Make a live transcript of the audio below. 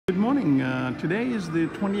morning. Today is the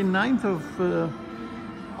 29th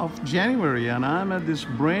of January, and I'm at this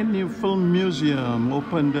brand new film museum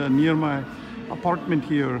opened near my apartment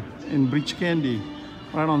here in Breach Candy,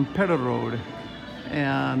 right on Pedder Road,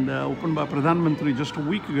 and opened by Pradhan Mantri just a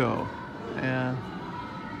week ago. And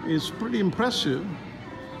it's pretty impressive.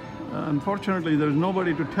 Unfortunately, there's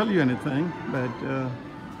nobody to tell you anything, but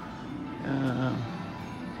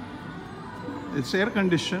it's air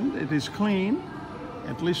conditioned, it is clean,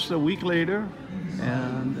 at least a week later,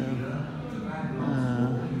 and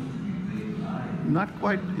not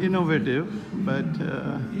quite innovative, but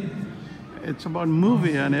it's about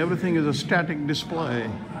movie and everything is a static display.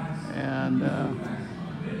 And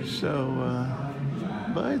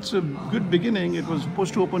but it's a good beginning. It was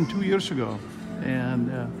supposed to open 2 years ago,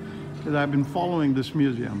 and because I've been following this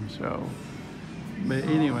museum. So, but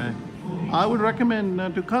anyway, I would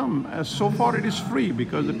recommend to come. So far it is free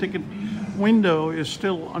because the ticket window is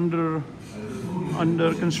still under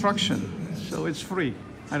construction, so it's free.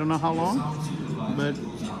 I don't know how long, but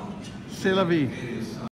c'est la vie.